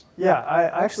inclusiveness? Yeah,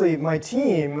 actually, my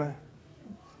team,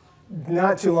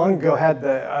 not too long ago, had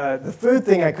the food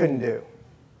thing I couldn't do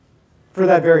for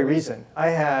that very reason. I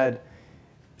had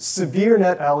severe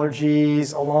nut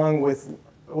allergies along with,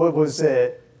 what was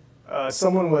it?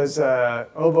 Someone was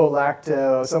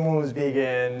ovo-lacto, someone was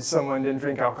vegan, someone didn't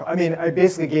drink alcohol. I mean, I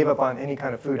basically gave up on any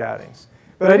kind of food outings.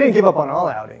 But I didn't give up on all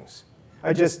outings.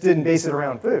 I just didn't base it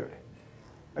around food.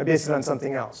 I based it on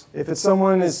something else. If it's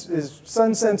someone is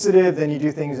sun sensitive, then you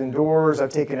do things indoors.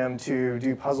 I've taken them to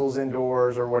do puzzles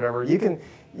indoors or whatever. You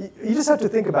just have to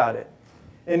think about it.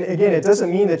 And again, it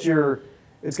doesn't mean that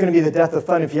it's going to be the death of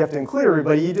fun if you have to include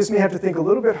everybody. You just may have to think a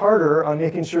little bit harder on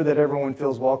making sure that everyone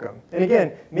feels welcome. And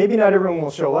again, maybe not everyone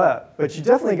will show up, but you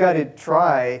definitely got to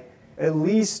try at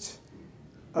least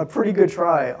a pretty good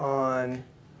try on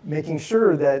making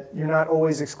sure that you're not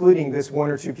always excluding this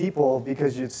one or two people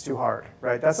because it's too hard,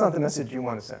 right? That's not the message you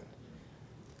want to send.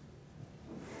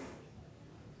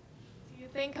 Do you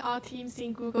think all teams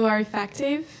in Google are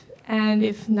effective? And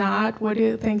if not, what do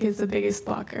you think is the biggest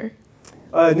blocker?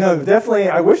 No, definitely,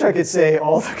 I wish I could say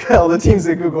all the teams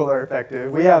at Google are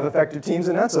effective. We have effective teams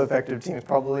and not so effective teams,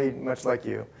 probably much like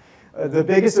you. The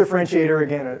biggest differentiator,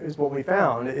 again, is what we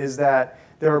found, is that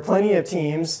there are plenty of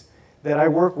teams that I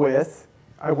work with.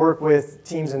 I work with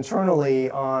teams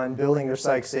internally on building their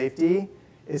psych safety.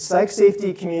 Psych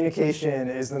safety communication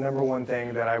is the #1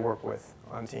 thing that I work with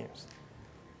on teams.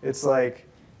 It's like,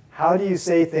 how do you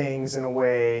say things in a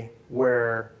way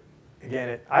where,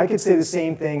 again, I could say the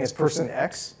same thing as person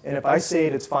X, and if I say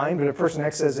it, it's fine, but if person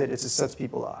X says it, it just sets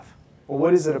people off. Well,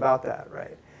 what is it about that,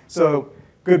 right? So,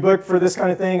 good book for this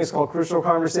kind of thing is called Crucial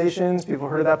Conversations. People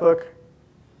heard of that book?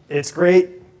 It's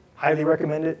great. Highly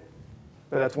recommend it.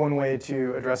 But that's one way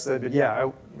to address that. But yeah,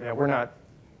 we're not,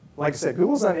 like I said,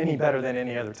 Google's not any better than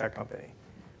any other tech company.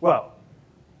 Well,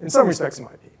 in some respects it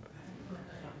might be.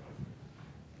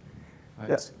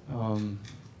 Yes?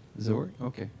 Does it work?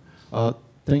 Okay.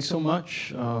 Thanks so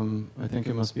much. I think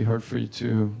it must be hard for you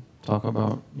to talk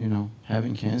about,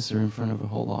 having cancer in front of a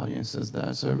whole audience as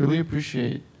that. So I really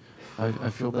appreciate, I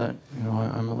feel that,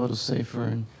 I'm a little safer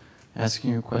in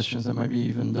asking you questions that might be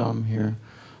even dumb here.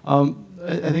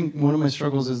 I think one of my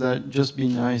struggles is that just be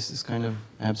nice is kind of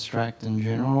abstract in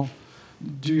general.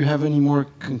 Do you have any more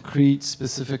concrete,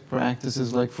 specific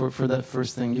practices, like for that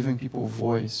first thing, giving people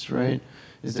voice, right?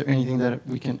 Is there anything that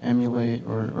we can emulate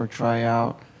or try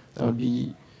out that would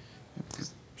be...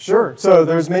 Sure. So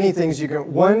there's many things you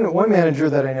can. One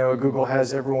manager that I know at Google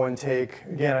has everyone take.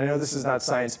 Again, I know this is not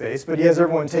science-based, but he has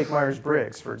everyone take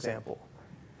Myers-Briggs, for example.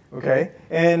 Okay,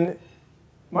 and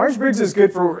Myers-Briggs is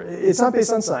good for. It's not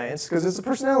based on science because it's a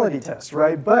personality test,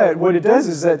 right? But what it does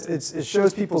is that it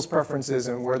shows people's preferences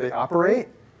and where they operate,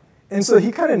 and so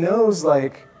he kind of knows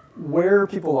like where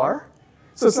people are.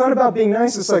 So it's not about being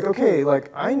nice. It's like, okay,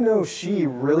 like I know she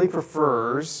really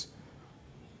prefers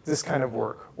this kind of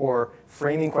work, or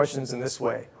framing questions in this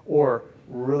way, or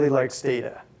really likes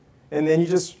data. And then you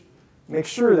just make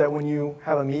sure that when you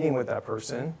have a meeting with that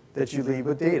person, that you lead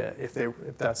with data, if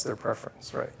that's their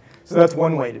preference, right? So that's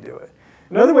one way to do it.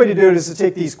 Another way to do it is to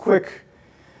take these quick,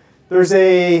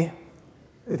 I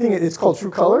think it's called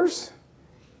True Colors,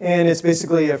 and it's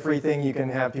basically a free thing you can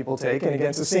have people take. And again,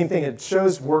 it's the same thing. It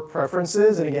shows work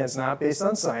preferences, and again, it's not based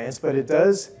on science, but it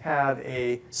does have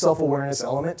a self-awareness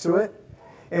element to it.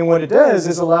 And what it does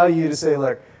is allow you to say,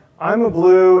 look, I'm a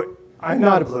blue, I'm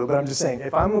not a blue, but I'm just saying,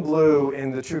 if I'm a blue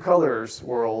in the True Colors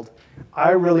world,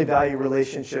 I really value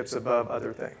relationships above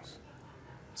other things.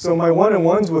 So my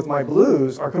one-on-ones with my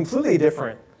blues are completely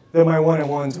different than my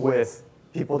one-on-ones with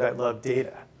people that love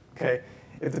data, okay?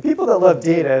 If the people that love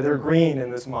data, they're green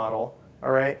in this model,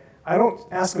 all right? I don't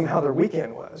ask them how their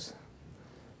weekend was.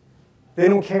 They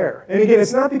don't care. And again,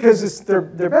 it's not because they're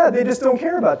bad, they just don't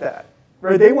care about that.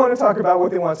 Right? They want to talk about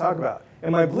what they want to talk about.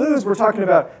 And my blues, we're talking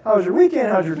about how was your weekend,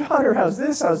 how's your daughter, how's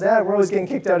this, how's that. We're always getting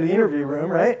kicked out of the interview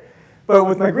room, right? But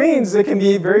with my greens, it can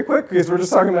be very quick because we're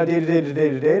just talking about data,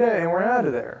 and we're out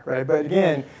of there, right? But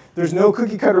again, there's no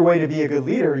cookie cutter way to be a good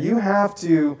leader. You have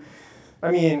to,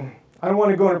 I don't want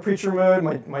to go into preacher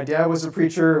mode. My dad was a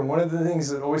preacher, and one of the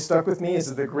things that always stuck with me is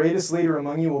that the greatest leader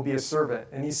among you will be a servant.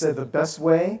 And he said the best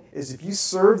way is if you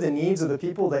serve the needs of the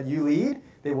people that you lead,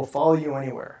 they will follow you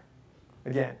anywhere.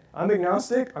 Again, I'm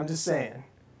agnostic, I'm just saying.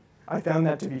 I found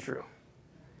that to be true.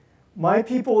 My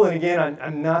people, and again,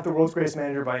 I'm not the world's greatest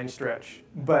manager by any stretch,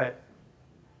 but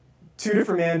 2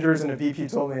 different managers and a VP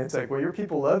told me, it's like, well, your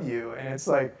people love you, and it's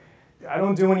like, I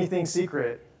don't do anything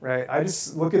secret, right? I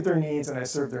just look at their needs and I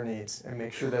serve their needs and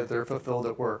make sure that they're fulfilled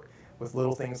at work with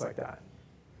little things like that.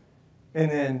 And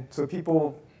then, so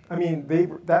people,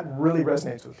 that really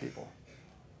resonates with people. Thank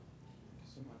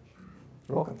you so much.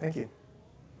 You're welcome, thank you.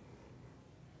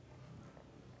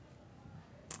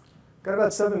 Got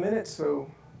about 7 minutes, so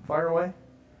fire away.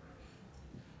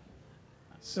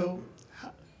 So,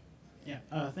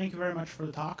 thank you very much for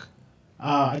the talk.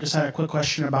 I just had a quick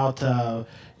question about,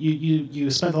 you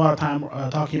spent a lot of time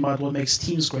talking about what makes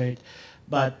teams great,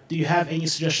 but do you have any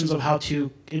suggestions of how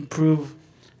to improve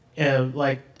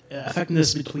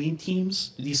effectiveness between teams?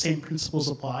 Do these same principles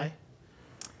apply?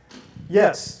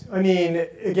 Yes, again,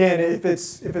 if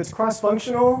it's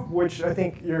cross-functional, which I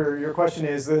think your question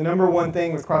is, the number one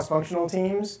thing with cross-functional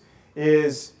teams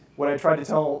is what I try to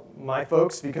tell my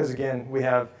folks, because again, we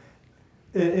have,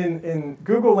 in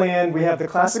Google land, we have the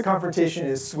classic confrontation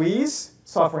is SWEs,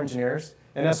 software engineers,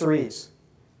 and SREs.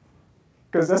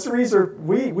 Because SREs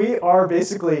we are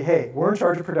basically, hey, we're in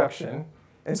charge of production,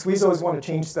 and SWEs always want to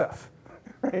change stuff,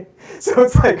 right? So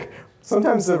it's like,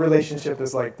 sometimes the relationship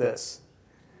is like this.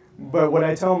 But what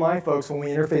I tell my folks when we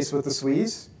interface with the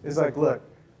SWEs is like, look,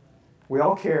 we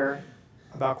all care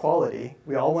about quality.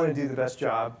 We all want to do the best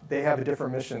job. They have a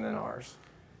different mission than ours.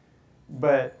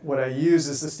 But what I use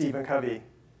is the Stephen Covey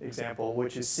example,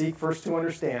 which is seek first to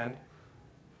understand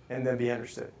and then be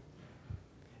understood.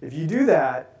 If you do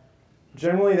that,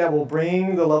 generally that will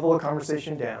bring the level of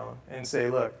conversation down and say,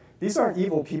 look, these aren't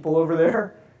evil people over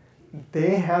there.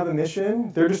 They have a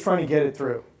mission. They're just trying to get it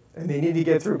through. And they need to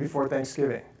get through before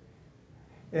Thanksgiving.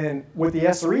 And with the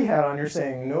SRE hat on, you're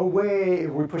saying, no way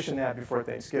we're pushing that before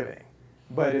Thanksgiving.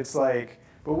 But it's like,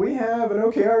 but we have an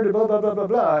OKR to blah, blah, blah, blah,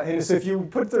 blah. And so if you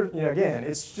put again,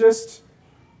 it's just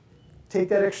take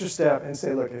that extra step and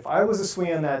say, look, if I was a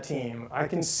SWE on that team, I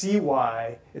can see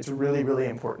why it's really, really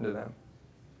important to them.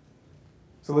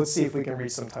 So let's see if we can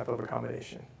reach some type of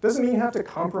accommodation. Doesn't mean you have to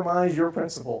compromise your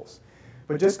principles,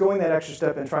 but just going that extra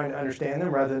step and trying to understand them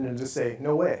rather than just say,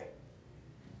 no way,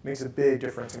 makes a big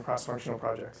difference in cross-functional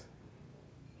projects.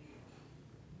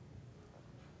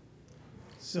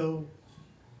 So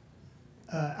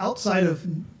outside of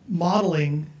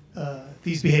modeling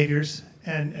these behaviors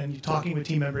and talking with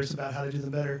team members about how to do them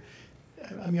better,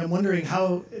 I'm wondering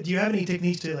do you have any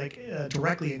techniques to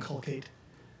directly inculcate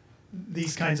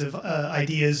these kinds of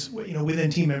ideas, within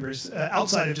team members,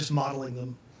 outside of just modeling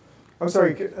them? I'm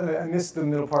sorry, I missed the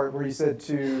middle part where you said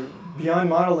to beyond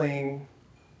modeling.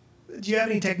 Do you have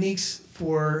any techniques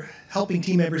for helping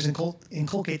team members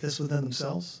inculcate this within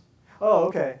themselves? Oh,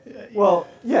 okay. Well,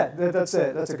 yeah, that's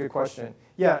it. That's a good question.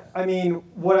 Yeah, I mean,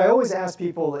 what I always ask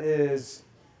people is,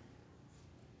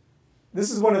 this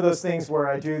is one of those things where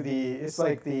I do it's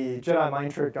like the Jedi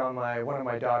mind trick on one of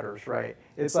my daughters, right?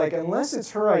 It's like, unless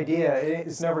it's her idea,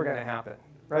 it's never going to happen,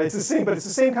 right? It's the same, but it's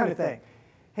the same kind of thing.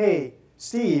 Hey,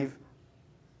 Steve,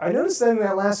 I noticed that in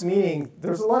that last meeting,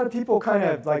 there's a lot of people kind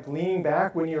of like leaning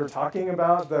back when you were talking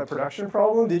about the production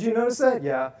problem. Did you notice that?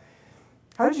 Yeah.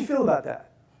 How did you feel about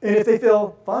that? And if they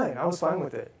feel fine, I was fine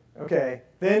with it. Okay,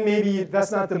 then maybe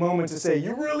that's not the moment to say,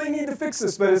 you really need to fix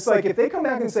this. But it's like, if they come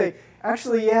back and say,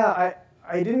 actually, yeah,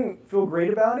 I didn't feel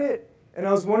great about it, and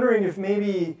I was wondering if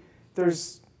maybe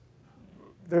there's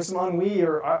some ennui,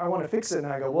 or I want to fix it.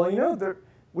 And I go, well,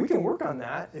 we can work on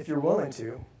that if you're willing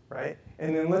to, right?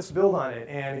 And then let's build on it.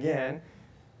 And again,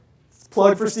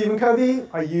 plug for Stephen Covey.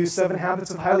 I use 7 Habits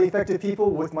of Highly Effective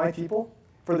People with my people,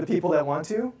 for the people that want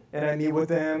to. And I meet with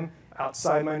them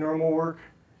outside my normal work.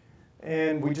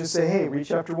 And we just say, hey, read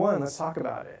chapter 1, let's talk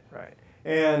about it, right?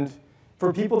 And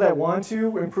for people that want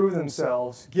to improve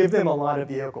themselves, give them a lot of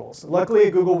vehicles. Luckily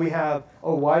at Google, we have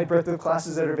a wide breadth of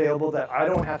classes that are available that I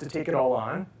don't have to take it all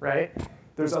on, right?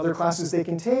 There's other classes they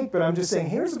can take, but I'm just saying,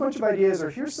 here's a bunch of ideas,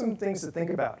 or here's some things to think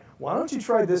about. Why don't you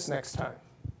try this next time,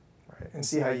 right? And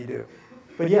see how you do.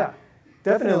 But yeah,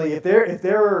 definitely, if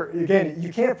they're, again,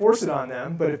 you can't force it on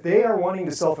them, but if they are wanting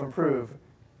to self-improve,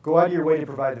 go out of your way to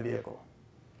provide the vehicle.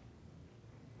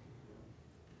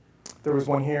 There was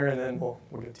one here, and then we'll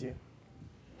get to you.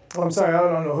 Oh, I'm sorry, I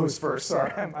don't know who's first.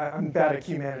 Sorry, I'm bad at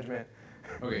queue management.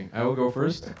 Okay, I will go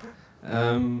first.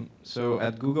 So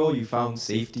at Google, you found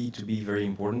safety to be very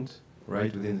important,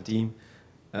 right, within the team.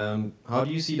 How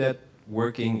do you see that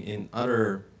working in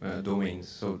other domains?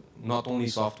 So not only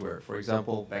software, for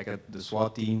example, back at the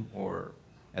SWAT team or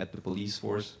at the police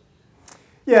force?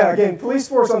 Yeah, again, police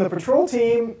force on the patrol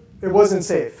team, it wasn't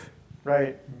safe,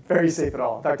 right? Very safe at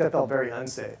all. In fact, I felt very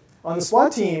unsafe. On the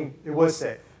SWAT team, it was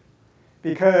safe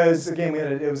because, again,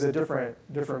 it was a different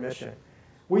mission.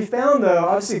 We found, though,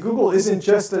 obviously Google isn't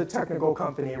just a technical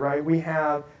company, right? We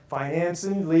have finance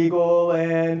and legal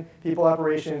and people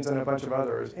operations and a bunch of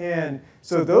others. And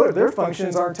so their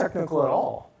functions aren't technical at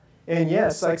all. And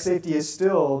yes, psych safety is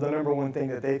still the #1 thing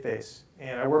that they face.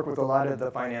 And I work with a lot of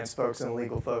the finance folks and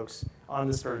legal folks on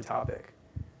this very topic.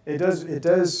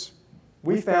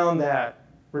 We found that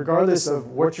regardless of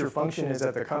what your function is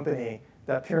at the company,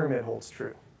 that pyramid holds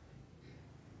true.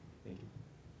 Thank you.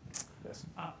 Yes.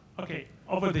 Okay,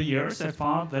 over the years, I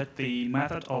found that the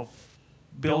method of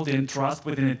building trust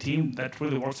within a team that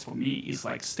really works for me is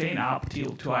like staying up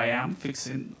till 2 a.m.,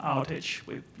 fixing outage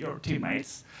with your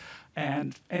teammates.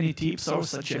 And any tips or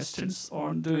suggestions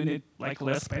on doing it like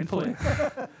less painfully?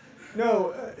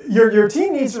 No, your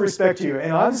team needs to respect you.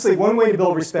 And obviously, one way to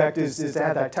build respect is to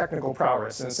have that technical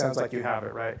prowess. And it sounds like you have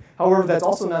it, right? However, that's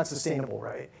also not sustainable,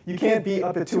 right? You can't be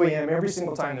up at 2 a.m. every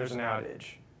single time there's an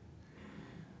outage.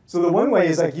 So the one way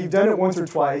is like you've done it once or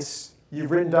twice. You've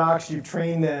written docs. You've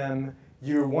trained them.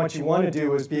 What you want to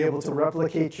do is be able to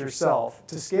replicate yourself,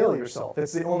 to scale yourself.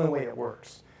 That's the only way it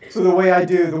works. So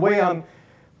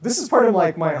this is part of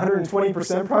like my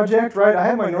 120% project, right? I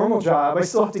have my normal job. I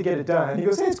still have to get it done. He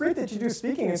goes, hey, it's great that you do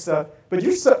speaking and stuff, but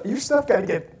your stuff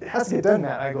has to get done,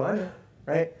 Matt. I go, I know,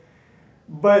 right?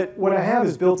 But what I have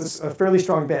is built a fairly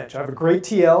strong bench. I have a great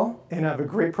TL, and I have a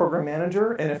great program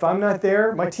manager, and if I'm not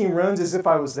there, my team runs as if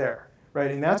I was there,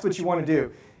 right? And that's what you want to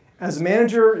do. As a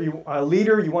manager, a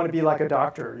leader, you want to be like a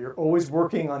doctor. You're always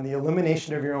working on the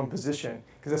elimination of your own position,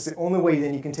 because that's the only way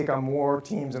then you can take on more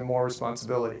teams and more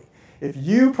responsibility. If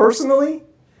you personally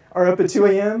are up at 2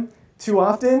 a.m. too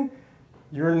often,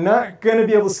 you're not going to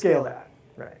be able to scale that,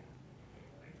 right?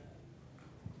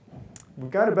 We've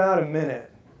got about a minute.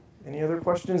 Any other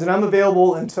questions? And I'm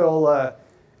available until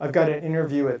I've got an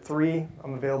interview at 3.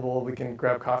 I'm available. We can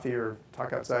grab coffee or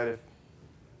talk outside if.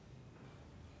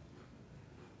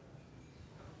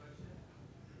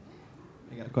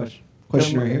 I got a question.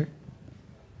 Question right here.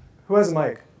 Who has a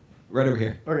mic? Right over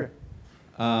here. Okay.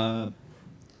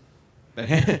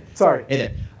 Sorry. Hey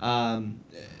there.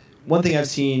 One thing I've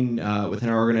seen within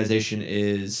our organization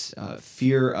is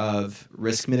fear of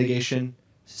risk mitigation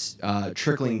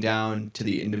trickling down to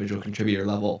the individual contributor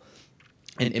level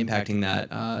and impacting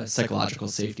that psychological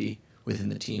safety within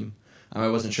the team. I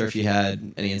wasn't sure if you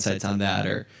had any insights on that,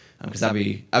 or because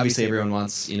obviously everyone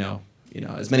wants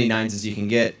as many nines as you can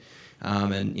get,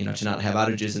 and to not have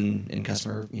outages in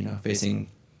customer facing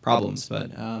problems,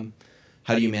 but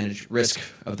how do you manage risk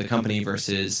of the company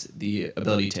versus the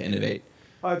ability to innovate?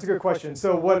 That's a good question.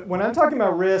 So when I'm talking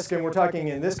about risk, and we're talking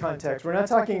in this context, we're not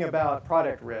talking about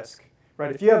product risk,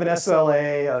 right? If you have an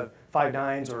SLA of 5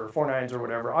 nines or 4 nines or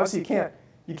whatever, obviously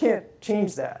you can't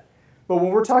change that. But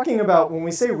when we're talking about, when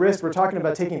we say risk, we're talking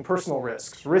about taking personal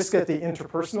risks, risk at the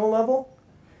interpersonal level.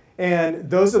 And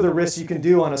those are the risks you can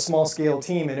do on a small scale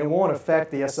team, and it won't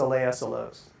affect the SLA,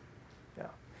 SLOs. Yeah.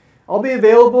 I'll be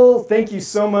available. Thank you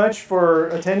so much for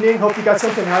attending. Hope you got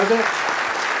something out of it.